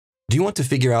Do you want to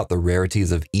figure out the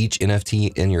rarities of each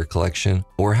NFT in your collection?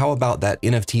 Or how about that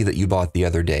NFT that you bought the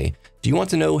other day? Do you want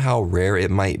to know how rare it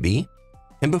might be?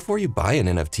 And before you buy an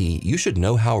NFT, you should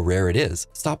know how rare it is.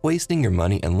 Stop wasting your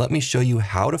money and let me show you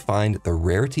how to find the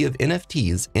rarity of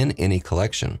NFTs in any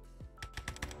collection.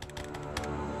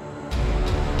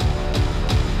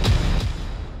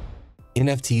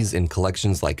 NFTs in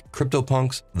collections like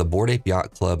CryptoPunks, the Bored Ape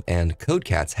Yacht Club, and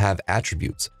CodeCats have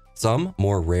attributes, some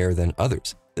more rare than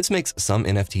others. This makes some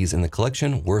NFTs in the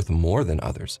collection worth more than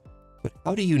others. But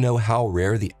how do you know how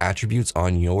rare the attributes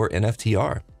on your NFT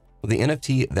are? Well, the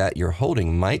NFT that you're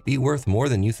holding might be worth more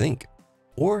than you think.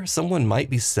 Or someone might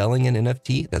be selling an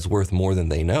NFT that's worth more than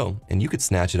they know, and you could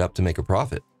snatch it up to make a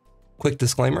profit. Quick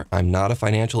disclaimer, I'm not a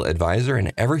financial advisor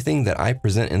and everything that I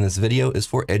present in this video is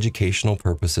for educational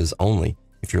purposes only.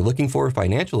 If you're looking for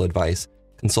financial advice,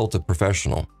 consult a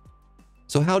professional.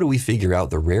 So how do we figure out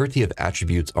the rarity of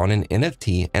attributes on an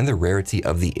NFT and the rarity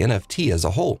of the NFT as a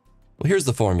whole? Well, here's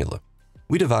the formula.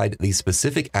 We divide the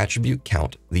specific attribute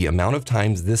count, the amount of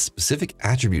times this specific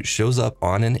attribute shows up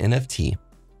on an NFT,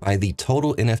 by the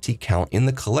total NFT count in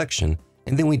the collection,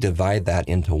 and then we divide that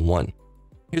into 1.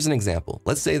 Here's an example.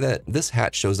 Let's say that this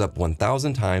hat shows up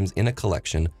 1,000 times in a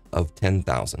collection of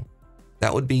 10,000.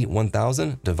 That would be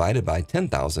 1,000 divided by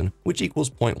 10,000, which equals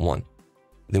 0.1.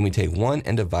 Then we take 1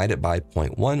 and divide it by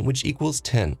 0.1, which equals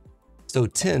 10. So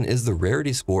 10 is the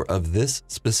rarity score of this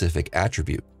specific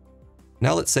attribute.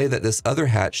 Now let's say that this other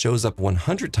hat shows up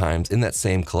 100 times in that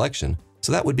same collection.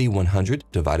 So that would be 100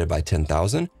 divided by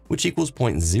 10,000, which equals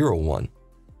 0.01.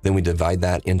 Then we divide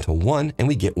that into 1 and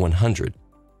we get 100.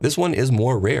 This one is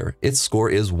more rare. Its score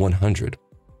is 100.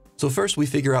 So first we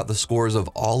figure out the scores of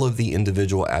all of the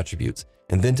individual attributes.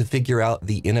 And then to figure out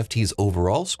the NFT's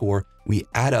overall score, we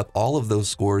add up all of those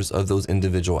scores of those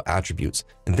individual attributes.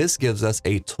 And this gives us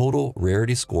a total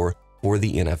rarity score for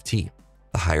the NFT.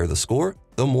 The higher the score,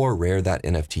 the more rare that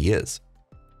NFT is.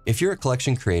 If you're a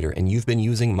collection creator and you've been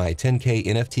using my 10K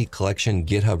NFT collection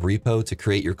GitHub repo to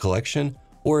create your collection,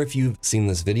 or if you've seen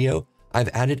this video, I've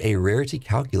added a rarity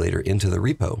calculator into the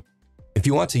repo. If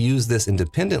you want to use this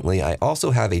independently, I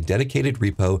also have a dedicated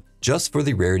repo just for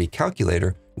the rarity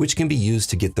calculator, which can be used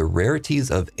to get the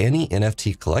rarities of any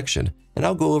NFT collection, and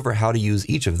I'll go over how to use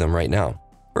each of them right now.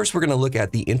 First, we're going to look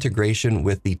at the integration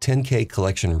with the 10K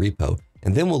collection repo,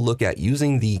 and then we'll look at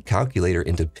using the calculator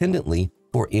independently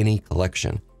for any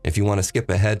collection. If you want to skip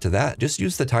ahead to that, just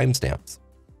use the timestamps.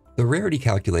 The rarity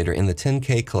calculator in the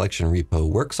 10K collection repo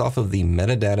works off of the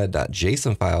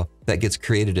metadata.json file that gets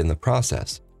created in the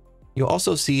process. You'll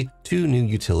also see 2 new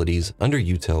utilities under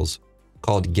utils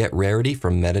called getRarity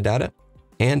from metadata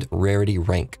and rarity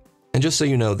rank. And just so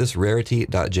you know, this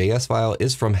rarity.js file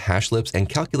is from Hashlips and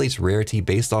calculates rarity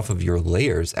based off of your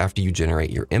layers after you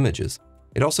generate your images.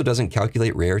 It also doesn't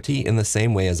calculate rarity in the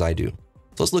same way as I do.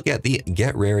 So let's look at the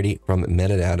getRarity from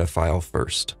metadata file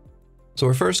first. So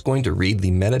we're first going to read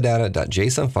the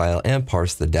metadata.json file and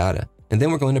parse the data, and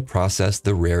then we're going to process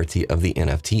the rarity of the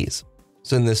NFTs.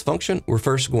 So in this function, we're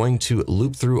first going to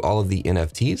loop through all of the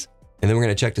NFTs, and then we're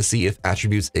going to check to see if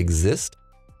attributes exist.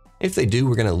 If they do,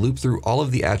 we're going to loop through all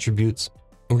of the attributes,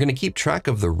 and we're going to keep track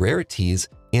of the rarities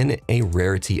in a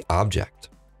rarity object.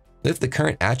 If the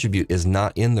current attribute is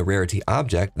not in the rarity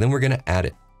object, then we're going to add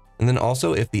it. And then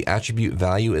also if the attribute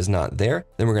value is not there,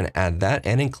 then we're going to add that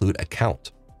and include a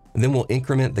count. And then we'll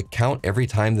increment the count every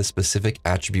time the specific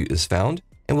attribute is found,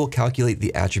 and we'll calculate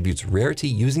the attribute's rarity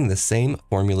using the same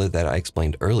formula that I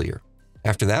explained earlier.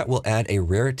 After that, we'll add a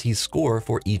rarity score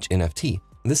for each NFT.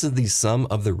 This is the sum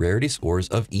of the rarity scores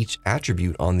of each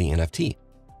attribute on the NFT.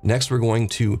 Next, we're going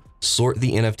to sort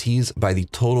the NFTs by the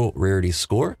total rarity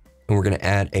score, and we're going to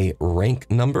add a rank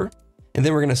number, and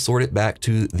then we're going to sort it back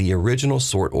to the original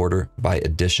sort order by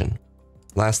addition.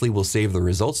 Lastly, we'll save the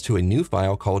results to a new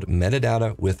file called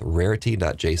metadata with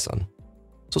rarity.json.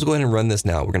 So let's go ahead and run this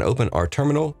now. We're going to open our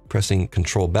terminal, pressing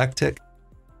Control backtick.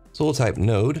 So we'll type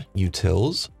node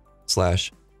utils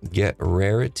 / get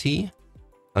rarity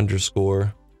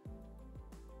underscore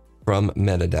from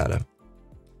metadata.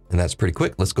 And that's pretty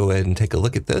quick. Let's go ahead and take a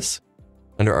look at this.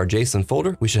 Under our JSON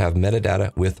folder, we should have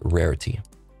metadata with rarity.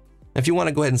 If you want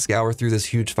to go ahead and scour through this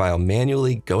huge file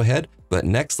manually, go ahead. But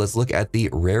next, let's look at the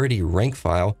rarity rank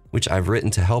file, which I've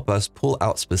written to help us pull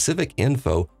out specific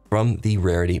info from the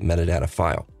rarity metadata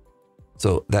file.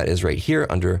 So that is right here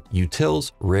under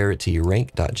utils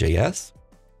rarityrank.js.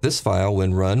 This file,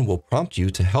 when run, will prompt you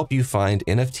to help you find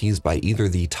NFTs by either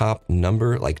the top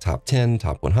number, like top 10,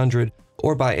 top 100,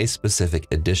 or by a specific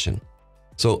edition.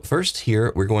 So first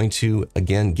here, we're going to,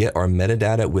 again, get our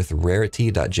metadata with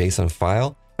rarity.json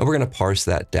file, and we're going to parse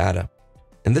that data.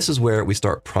 And this is where we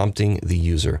start prompting the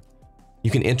user.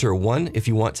 You can enter 1 if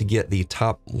you want to get the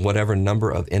top whatever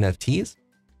number of NFTs,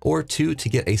 or 2 to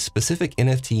get a specific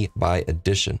NFT by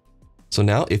edition. So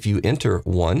now if you enter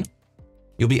 1,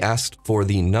 you'll be asked for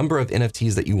the number of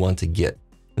NFTs that you want to get.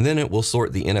 And then it will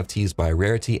sort the NFTs by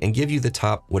rarity and give you the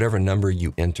top whatever number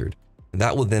you entered.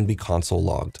 That will then be console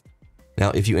logged.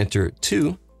 Now, if you enter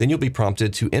 2, then you'll be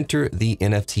prompted to enter the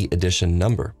NFT edition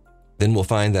number. Then we'll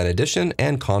find that edition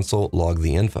and console log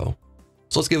the info.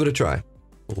 So let's give it a try.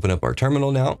 We'll open up our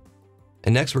terminal now.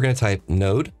 And next we're going to type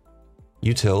node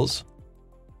utils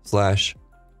 /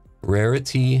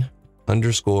 rarity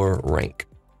 _ rank.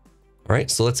 All right,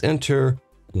 so let's enter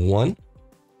 1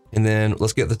 and then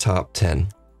let's get the top 10.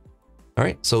 All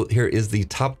right, so here is the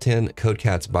top 10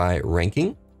 CodeCats by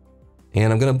ranking.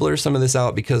 And I'm going to blur some of this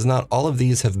out because not all of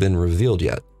these have been revealed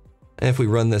yet. And if we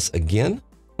run this again,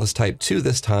 let's type 2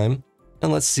 this time.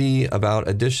 And let's see about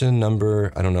edition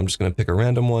number, I don't know, I'm just going to pick a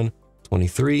random one,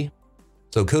 23.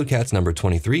 So CodeCats number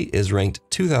 23 is ranked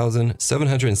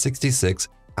 2,766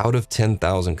 out of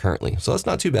 10,000 currently. So that's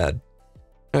not too bad.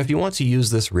 Now, if you want to use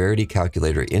this rarity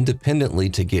calculator independently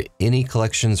to get any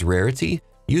collection's rarity,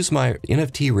 use my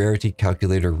NFT Rarity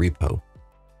Calculator repo.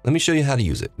 Let me show you how to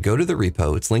use it. Go to the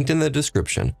repo, it's linked in the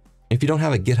description. If you don't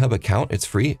have a GitHub account, it's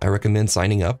free. I recommend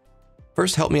signing up.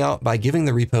 First, help me out by giving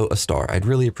the repo a star. I'd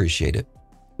really appreciate it.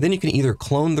 Then you can either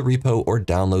clone the repo or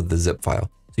download the zip file.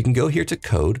 So you can go here to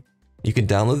code, you can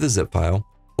download the zip file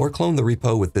or clone the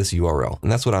repo with this URL.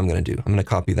 And that's what I'm going to do. I'm going to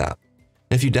copy that.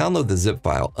 And if you download the zip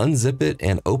file, unzip it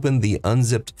and open the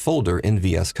unzipped folder in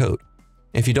VS Code.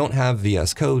 If you don't have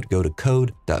VS Code, go to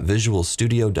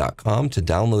code.visualstudio.com to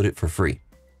download it for free.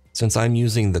 Since I'm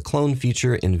using the clone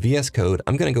feature in VS Code,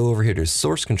 I'm going to go over here to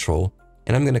source control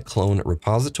and I'm going to clone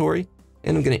repository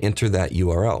and I'm going to enter that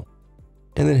URL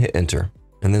and then hit enter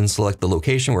and then select the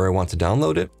location where I want to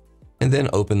download it and then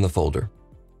open the folder.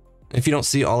 If you don't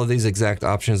see all of these exact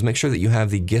options, make sure that you have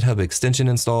the GitHub extension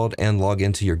installed and log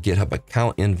into your GitHub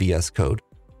account in VS Code.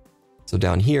 So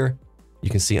down here, you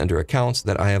can see under accounts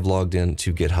that I have logged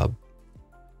into GitHub.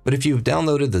 But if you've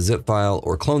downloaded the zip file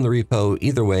or cloned the repo,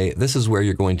 either way, this is where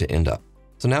you're going to end up.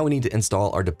 So now we need to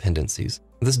install our dependencies.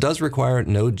 This does require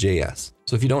Node.js.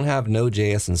 So if you don't have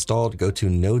Node.js installed, go to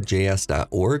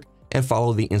nodejs.org and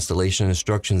follow the installation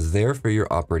instructions there for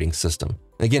your operating system.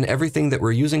 Again, everything that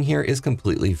we're using here is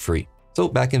completely free. So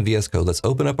back in VS Code, let's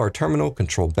open up our terminal,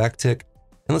 control backtick,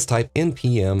 and let's type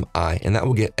npm I, and that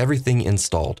will get everything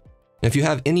installed. Now, if you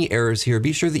have any errors here,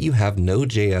 be sure that you have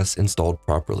Node.js installed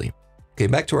properly. Okay,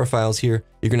 back to our files here,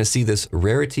 you're going to see this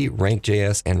rarity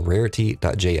rank.js and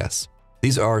rarity.js.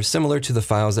 These are similar to the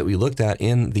files that we looked at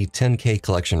in the 10K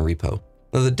collection repo.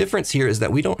 Now, the difference here is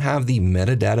that we don't have the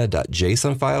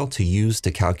metadata.json file to use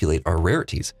to calculate our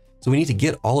rarities. So we need to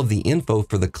get all of the info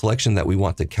for the collection that we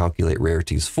want to calculate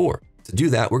rarities for. To do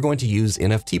that, we're going to use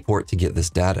NFT port to get this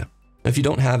data. If you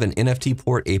don't have an NFT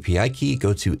port API key,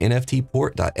 go to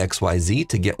nftport.xyz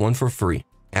to get one for free.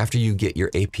 After you get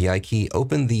your API key,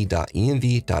 open the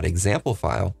 .env.example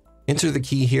file, enter the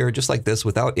key here just like this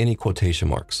without any quotation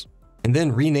marks, and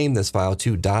then rename this file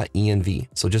to .env.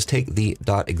 So just take the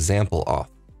 .example off.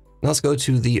 Now let's go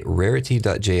to the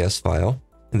rarity.js file.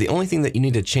 And the only thing that you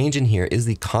need to change in here is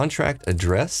the contract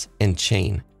address and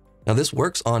chain. Now this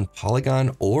works on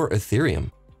Polygon or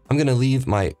Ethereum. I'm going to leave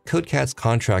my CodeCats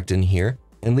contract in here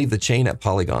and leave the chain at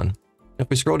Polygon. If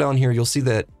we scroll down here, you'll see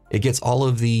that it gets all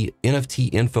of the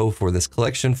NFT info for this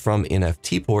collection from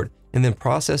NFT port and then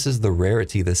processes the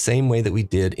rarity the same way that we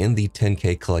did in the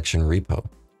 10K collection repo.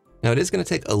 Now it is going to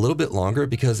take a little bit longer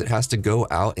because it has to go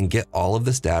out and get all of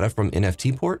this data from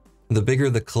NFT port. The bigger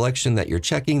the collection that you're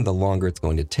checking, the longer it's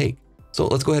going to take. So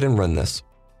let's go ahead and run this.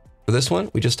 For this one,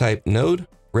 we just type node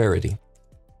rarity.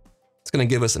 It's going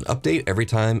to give us an update every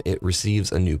time it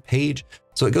receives a new page.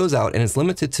 So it goes out and it's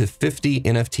limited to 50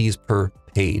 NFTs per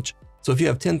page. So if you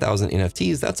have 10,000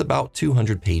 NFTs, that's about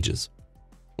 200 pages.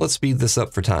 Let's speed this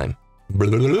up for time.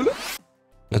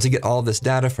 Now to get all of this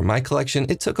data from my collection,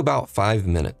 it took about 5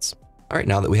 minutes. All right,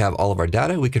 now that we have all of our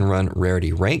data, we can run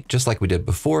rarity rank just like we did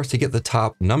before to get the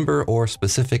top number or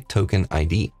specific token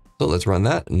ID. So let's run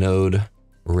that, node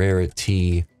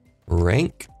rarity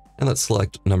rank, and let's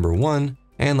select number 1,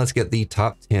 and let's get the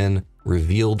top 10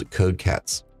 revealed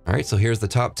CodeCats. All right, so here's the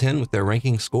top 10 with their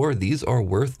ranking score. These are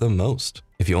worth the most.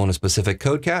 If you own a specific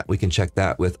CodeCat, we can check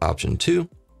that with option 2.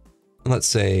 And let's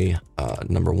say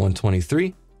number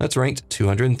 123, that's ranked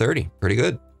 230, pretty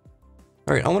good.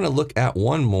 All right, I want to look at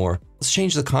one more. Let's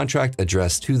change the contract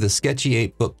address to the Sketchy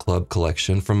 8 Book Club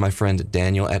collection from my friend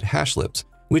Daniel at Hashlips,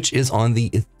 which is on the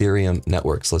Ethereum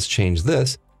network. So let's change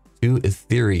this to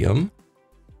Ethereum.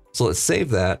 So let's save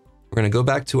that. We're going to go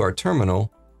back to our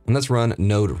terminal And let's run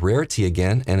node rarity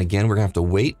again. And again, we're gonna have to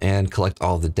wait and collect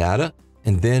all the data,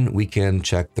 and then we can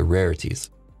check the rarities.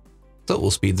 So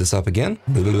we'll speed this up again.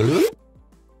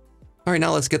 All right,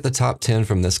 now let's get the top 10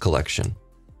 from this collection.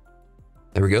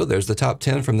 There we go. There's the top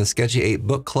 10 from the Sketchy 8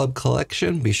 Book Club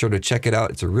collection. Be sure to check it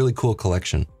out. It's a really cool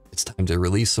collection. It's time to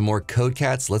release some more code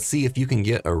cats. Let's see if you can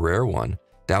get a rare one.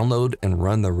 Download and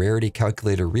run the Rarity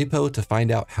Calculator repo to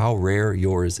find out how rare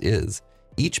yours is.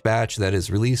 Each batch that is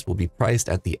released will be priced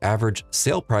at the average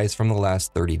sale price from the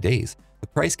last 30 days. The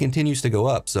price continues to go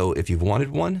up, so if you've wanted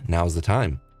one, now's the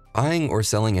time. Buying or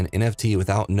selling an NFT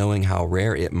without knowing how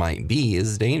rare it might be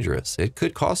is dangerous. It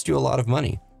could cost you a lot of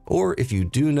money. Or if you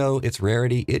do know its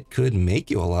rarity, it could make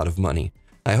you a lot of money.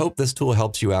 I hope this tool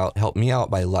helps you out. Help me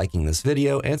out by liking this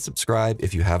video and subscribe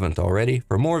if you haven't already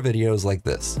for more videos like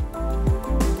this.